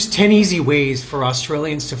There's 10 easy ways for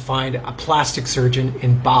Australians to find a plastic surgeon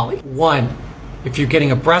in Bali. 1. If you're getting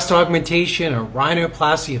a breast augmentation, a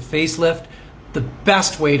rhinoplasty, a facelift, the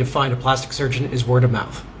best way to find a plastic surgeon is word of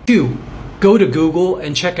mouth. 2. Go to Google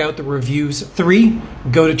and check out the reviews. 3.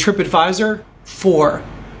 Go to TripAdvisor. 4.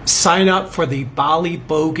 Sign up for the Bali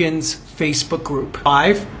Bogans Facebook group.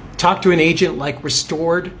 5. Talk to an agent like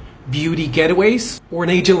Restored Beauty Getaways or an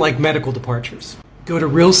agent like Medical Departures. Go to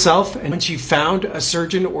Real Self, and once you've found a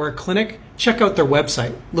surgeon or a clinic, check out their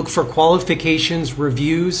website. Look for qualifications,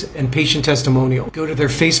 reviews, and patient testimonial. Go to their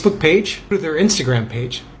Facebook page, go to their Instagram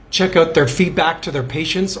page. Check out their feedback to their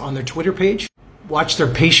patients on their Twitter page. Watch their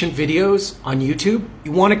patient videos on YouTube.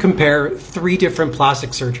 You want to compare 3 different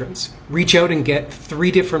plastic surgeons. Reach out and get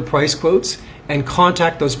 3 different price quotes and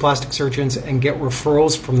contact those plastic surgeons and get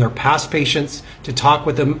referrals from their past patients to talk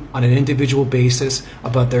with them on an individual basis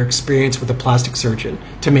about their experience with a plastic surgeon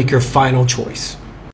to make your final choice.